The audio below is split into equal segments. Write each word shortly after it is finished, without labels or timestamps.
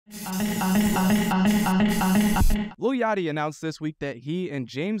Lil Yachty announced this week that he and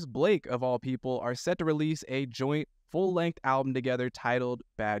James Blake, of all people, are set to release a joint full-length album together titled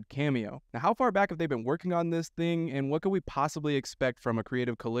Bad Cameo. Now, how far back have they been working on this thing, and what could we possibly expect from a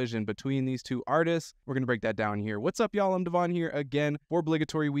creative collision between these two artists? We're going to break that down here. What's up, y'all? I'm Dijon here again. For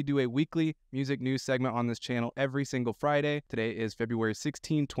obligatory, we do a weekly music news segment on this channel every single Friday. Today is February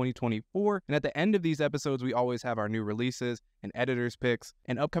 16, 2024, and at the end of these episodes, we always have our new releases and editors' picks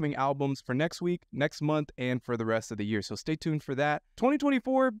and upcoming albums for next week, next month, and for the rest of the year. So stay tuned for that.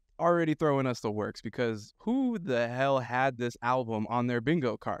 2024 already throwing us the works, because who the hell had this album on their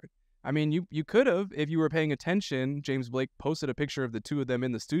bingo card? I mean, you could have, if you were paying attention. James Blake posted a picture of the two of them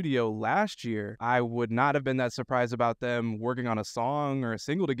in the studio last year. I would not have been that surprised about them working on a song or a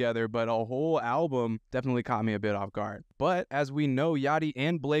single together, but a whole album definitely caught me a bit off guard. But as we know, Yachty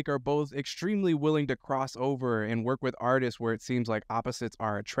and Blake are both extremely willing to cross over and work with artists where it seems like opposites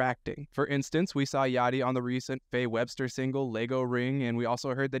are attracting. For instance, we saw Yachty on the recent Faye Webster single, Lego Ring, and we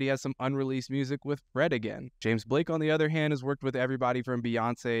also heard that he has some unreleased music with Fred again. James Blake, on the other hand, has worked with everybody from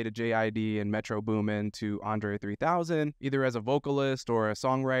Beyonce to J.I.D. and Metro Boomin to Andre 3000, either as a vocalist or a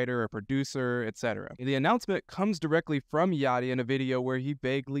songwriter or producer, etc. The announcement comes directly from Yachty in a video where he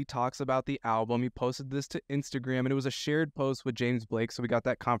vaguely talks about the album. He posted this to Instagram, and it was a shared post with James Blake, so we got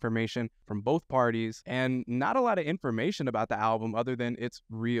that confirmation from both parties, and not a lot of information about the album other than it's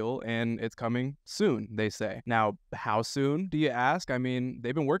real and it's coming soon, they say. Now, how soon, do you ask? I mean,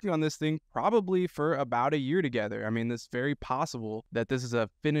 they've been working on this thing probably for about a year together. I mean, it's very possible that this is a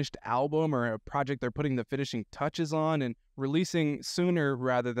finished album or a project they're putting the finishing touches on and releasing sooner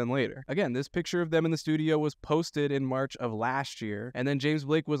rather than later. Again, this picture of them in the studio was posted in March of last year, and then James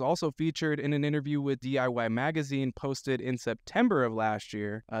Blake was also featured in an interview with DIY Magazine posted in September of last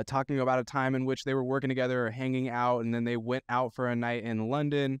year, talking about a time in which they were working together or hanging out, and then they went out for a night in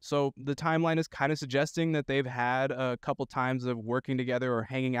London. So the timeline is kind of suggesting that they've had a couple times of working together or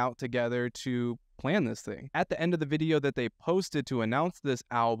hanging out together to plan this thing. At the end of the video that they posted to announce this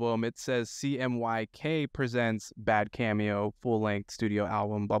album, it says CMYK presents Bad Cameo full-length studio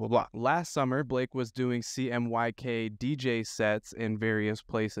album, blah, blah, blah. Last summer, Blake was doing CMYK DJ sets in various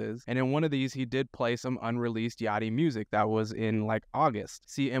places, and in one of these, he did play some unreleased Yachty music. That was in like August.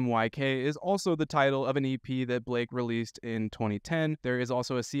 CMYK is also the title of an EP that Blake released in 2010. There is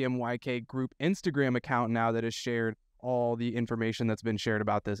also a CMYK group Instagram account now that is shared all the information that's been shared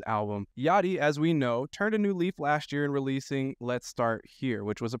about this album. Yachty, as we know, turned a new leaf last year in releasing Let's Start Here,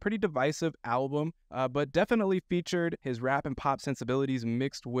 which was a pretty divisive album, but definitely featured his rap and pop sensibilities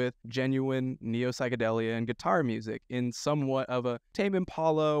mixed with genuine neo-psychedelia and guitar music in somewhat of a Tame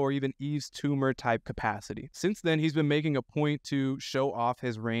Impala or even Yves Tumor type capacity. Since then, he's been making a point to show off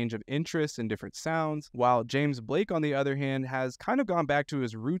his range of interests and different sounds, while James Blake, on the other hand, has kind of gone back to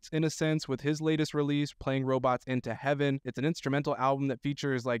his roots in a sense with his latest release, Playing Robots into Heaven. It's an instrumental album that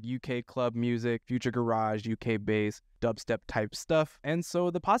features like UK club music, future garage, UK bass, dubstep type stuff. And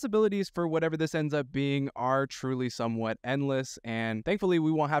so the possibilities for whatever this ends up being are truly somewhat endless, and thankfully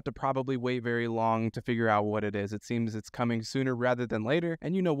we won't have to probably wait very long to figure out what it is. It seems it's coming sooner rather than later,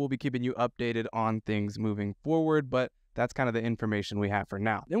 and you know we'll be keeping you updated on things moving forward, but that's kind of the information we have for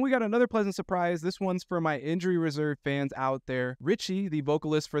now. Then we got another pleasant surprise. This one's for my Injury Reserve fans out there. RiTchie, the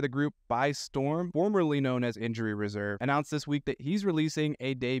vocalist for the group By Storm, formerly known as Injury Reserve, announced this week that he's releasing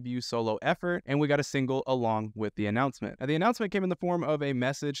a debut solo effort, and we got a single along with the announcement. Now, the announcement came in the form of a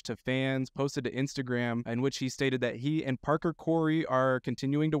message to fans posted to Instagram, in which he stated that he and Parker Corey are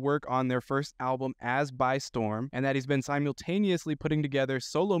continuing to work on their first album as By Storm, and that he's been simultaneously putting together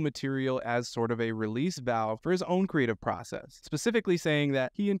solo material as sort of a release valve for his own creative process, specifically saying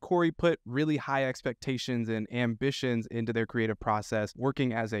that he and Corey put really high expectations and ambitions into their creative process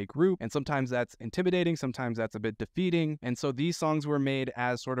working as a group, and sometimes that's intimidating, sometimes that's a bit defeating, and so these songs were made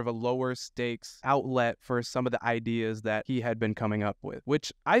as sort of a lower stakes outlet for some of the ideas that he had been coming up with,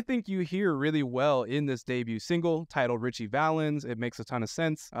 which I think you hear really well in this debut single titled Richie Valens. It makes a ton of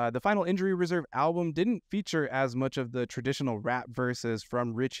sense. The final Injury Reserve album didn't feature as much of the traditional rap verses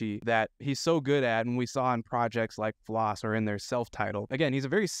from RiTchie that he's so good at, and we saw in projects like Floss or in their self-titled. Again, he's a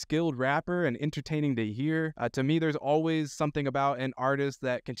very skilled rapper and entertaining to hear. To me, there's always something about an artist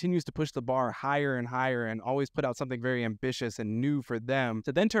that continues to push the bar higher and higher and always put out something very ambitious and new for them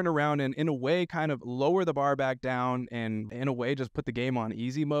to then turn around and in a way kind of lower the bar back down and in a way just put the game on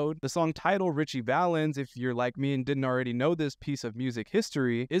easy mode. The song title Richie Valens, if you're like me and didn't already know this piece of music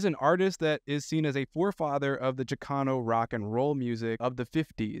history, is an artist that is seen as a forefather of the Chicano rock and roll music of the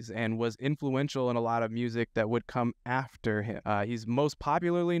 50s and was influential in a lot of music that would come after him. He's most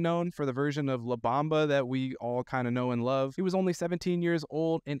popularly known for the version of La Bamba that we all kind of know and love. He was only 17 years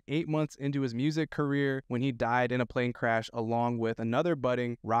old and 8 months into his music career when he died in a plane crash along with another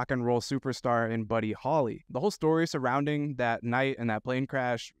budding rock and roll superstar in Buddy Holly. The whole story surrounding that night and that plane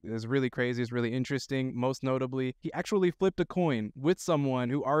crash is really crazy. It's really interesting. Most notably, he actually flipped a coin with someone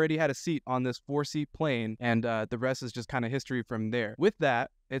who already had a seat on this 4-seat plane, and the rest is just kind of history from there. With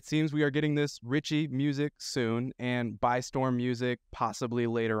that, it seems we are getting this RiTchie music soon and By Storm music possibly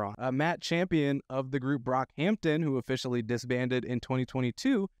later on. Matt Champion of the group Brockhampton, who officially disbanded in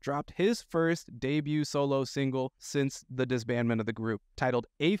 2022, dropped his first debut solo single since the disbandment of the group, titled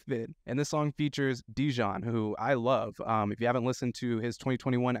Aphid, and this song features Dijon, who I love. If you haven't listened to his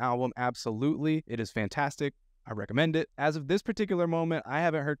 2021 album, absolutely, it is fantastic. I recommend it. As of this particular moment, I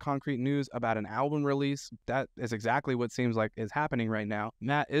haven't heard concrete news about an album release. That is exactly what seems like is happening right now.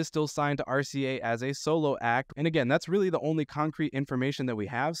 Matt is still signed to RCA as a solo act. And again, that's really the only concrete information that we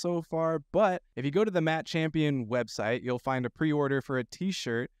have so far. But if you go to the Matt Champion website, you'll find a pre-order for a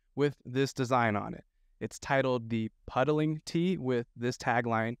t-shirt with this design on it. It's titled the Puddling Tee with this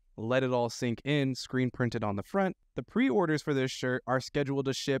tagline, "Let it all sink in," screen printed on the front. The pre-orders for this shirt are scheduled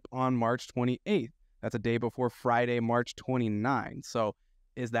to ship on March 28th. That's a day before Friday, March 29. So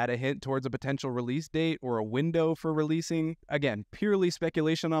is that a hint towards a potential release date or a window for releasing? Again, purely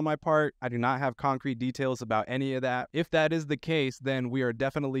speculation on my part. I do not have concrete details about any of that. If that is the case, then we are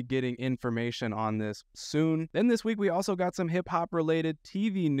definitely getting information on this soon. Then this week, we also got some hip-hop related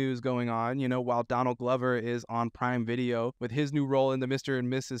TV news going on, while Donald Glover is on Prime Video with his new role in the Mr.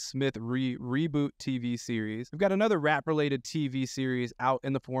 and Mrs. Smith reboot TV series. We've got another rap-related TV series out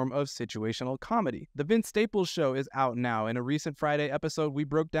in the form of situational comedy. The Vince Staples Show is out now. In a recent Friday episode, we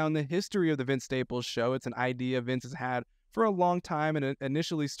broke down the history of the Vince Staples Show. It's an idea Vince has had for a long time, and it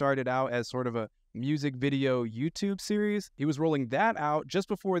initially started out as sort of a music video YouTube series. He was rolling that out just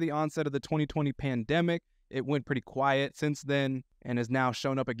before the onset of the 2020 pandemic. It went pretty quiet since then and has now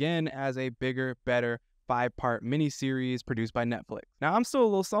shown up again as a bigger, better 5-part miniseries produced by Netflix. Now, I'm still a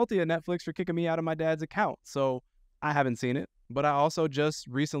little salty at Netflix for kicking me out of my dad's account, so I haven't seen it. But I also just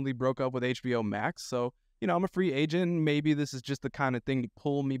recently broke up with HBO Max, so I'm a free agent. Maybe this is just the kind of thing to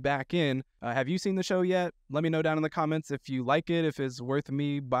pull me back in. Have you seen the show yet? Let me know down in the comments if you like it, if it's worth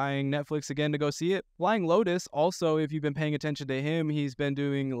me buying Netflix again to go see it. Flying Lotus, also, if you've been paying attention to him, he's been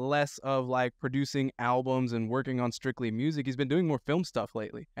doing less of like producing albums and working on strictly music. He's been doing more film stuff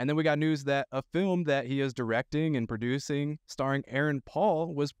lately. And then we got news that a film that he is directing and producing, starring Aaron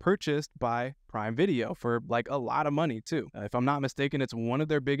Paul, was purchased by Prime Video for like a lot of money too. If I'm not mistaken, it's one of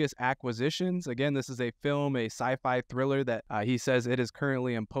their biggest acquisitions. Again, this is a film, a sci-fi thriller that he says it is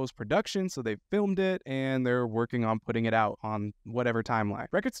currently in post-production, so they filmed it and they're working on putting it out on whatever timeline.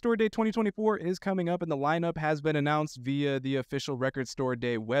 Record Store Day 2024 is coming up and the lineup has been announced via the official Record Store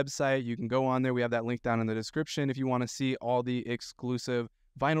Day website. You can go on there. We have that link down in the description if you want to see all the exclusive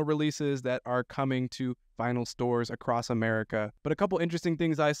vinyl releases that are coming to vinyl stores across America. But a couple interesting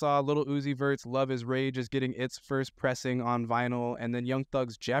things I saw: Lil Uzi Vert's Love Is Rage is getting its first pressing on vinyl, and then Young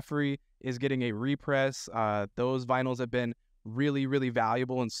Thug's Jeffrey is getting a repress. Those vinyls have been really, really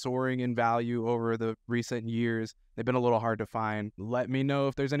valuable and soaring in value over the recent years. They've been a little hard to find. Let me know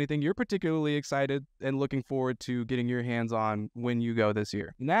if there's anything you're particularly excited and looking forward to getting your hands on when you go this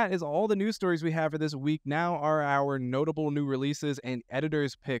year. And that is all the news stories we have for this week. Now are our notable new releases and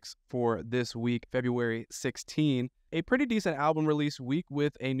editors' picks for this week, February 16. A pretty decent album release week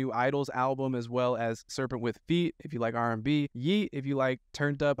with a new Idols album, as well as Serpent with Feet if you like R&B, Yeet if you like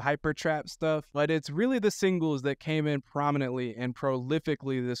turned up hyper trap stuff. But it's really the singles that came in prominently and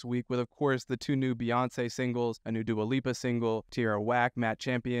prolifically this week, with of course the 2 new Beyonce singles, a new Dua Lipa single, Tierra Whack, Matt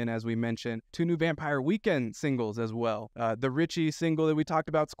Champion as we mentioned, 2 new Vampire Weekend singles as well. The RiTchie single that we talked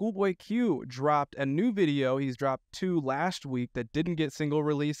about, Schoolboy Q, dropped a new video. He's dropped 2 last week that didn't get single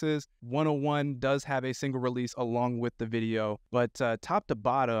releases. 101 does have a single release along with the video, but top to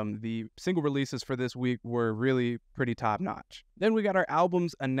bottom, the single releases for this week were really pretty top notch. Then we got our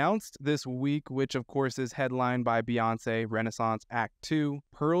albums announced this week, which of course is headlined by Beyonce, Renaissance Act 2.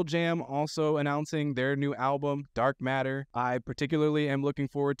 Pearl Jam also announcing their new album, Dark Matter. I particularly am looking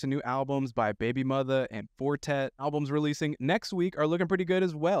forward to new albums by Baby Mother and Fortet. Albums releasing next week are looking pretty good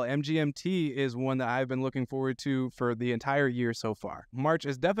as well. MGMT is one that I've been looking forward to for the entire year so far. March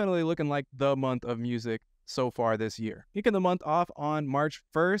is definitely looking like the month of music so far this year. Kicking the month off on March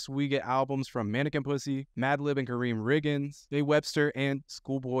 1st, we get albums from Mannequin Pussy, Madlib and Kareem Riggins, Jay Webster, and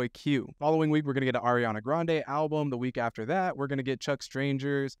Schoolboy Q. Following week, we're going to get an Ariana Grande album. The week after that, we're going to get Chuck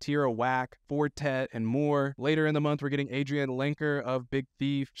Strangers, Tierra Whack, Fortet, and more. Later in the month, we're getting Adrian Lenker of Big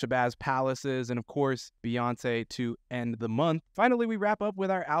Thief, Shabazz Palaces, and of course, Beyonce to end the month. Finally, we wrap up with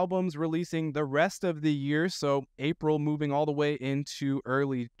our albums releasing the rest of the year, so April moving all the way into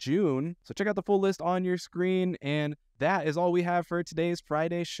early June. So check out the full list on your screen, and that is all we have for today's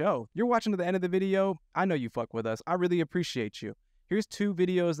Friday show. You're watching to the end of the video. I know you fuck with us. I really appreciate you. Here's 2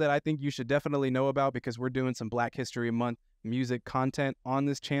 videos that I think you should definitely know about because we're doing some Black History Month music content on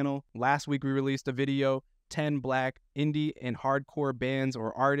this channel. Last week, we released a video, 10 Black indie and hardcore bands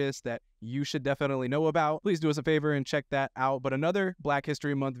or artists that you should definitely know about. Please do us a favor and check that out. But another Black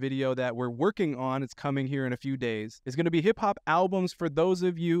History Month video that we're working on, it's coming here in a few days, is going to be hip-hop albums for those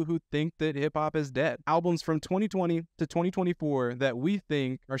of you who think that hip-hop is dead. Albums from 2020 to 2024 that we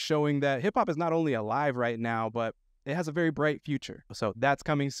think are showing that hip-hop is not only alive right now, but it has a very bright future. So that's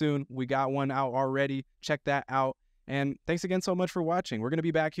coming soon. We got one out already. Check that out. And thanks again so much for watching. We're going to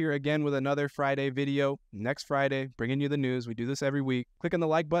be back here again with another Friday video next Friday, bringing you the news. We do this every week. Clicking the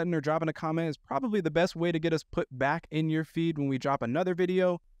like button or dropping a comment is probably the best way to get us put back in your feed when we drop another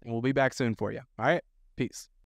video. And we'll be back soon for you. All right? Peace.